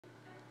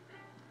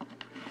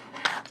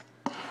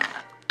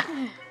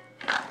Oh,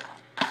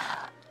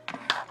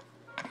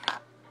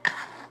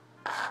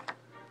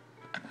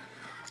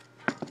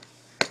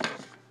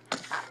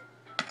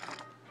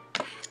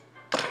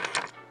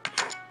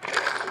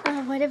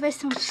 why did I buy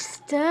so much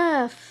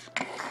stuff?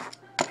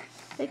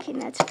 Okay,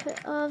 now to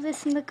put all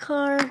this in the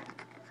car.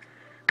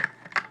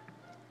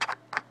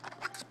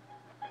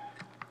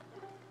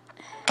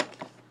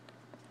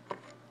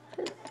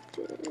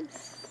 Put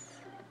this.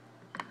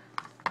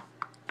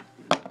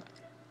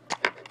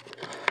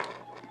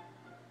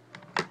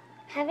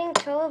 Having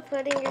trouble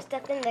putting your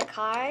stuff in the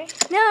car?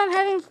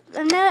 No,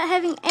 I'm not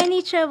having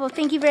any trouble.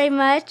 Thank you very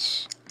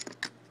much.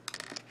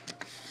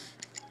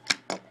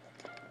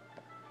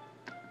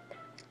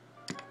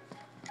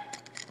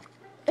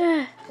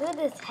 Ugh. Ooh,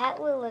 this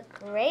hat will look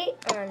great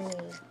on me.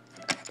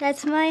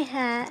 That's my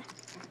hat.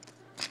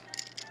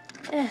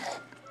 Ugh.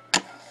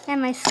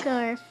 And my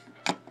scarf.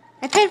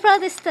 I paid for all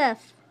this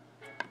stuff,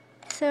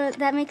 so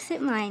that makes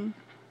it mine.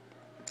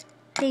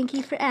 Thank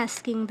you for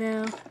asking,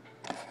 though.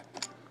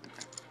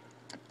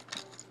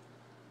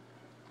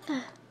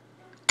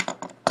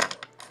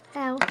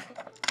 Ow.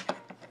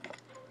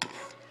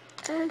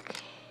 Okay.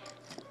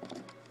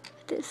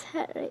 Put this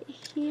hat right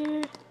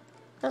here.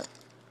 Oh.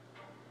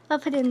 I'll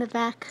put it in the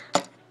back.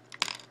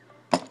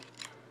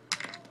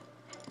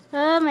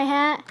 Oh, my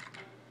hat.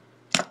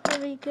 There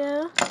we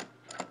go.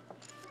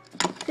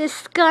 This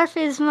scarf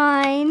is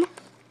mine.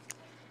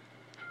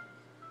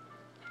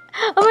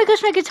 Oh my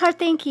gosh, my guitar,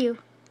 thank you.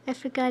 I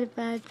forgot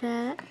about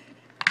that.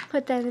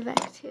 Put that in the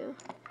back too.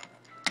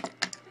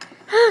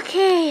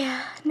 Okay,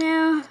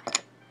 now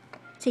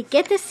to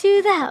get this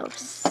to the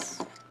house.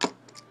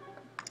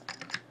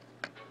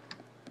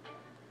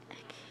 Okay.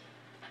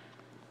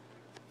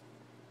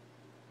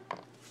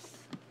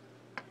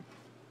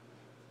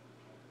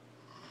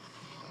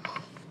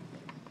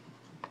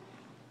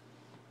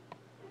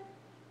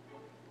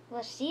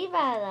 Well, she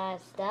bought a lot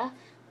of stuff.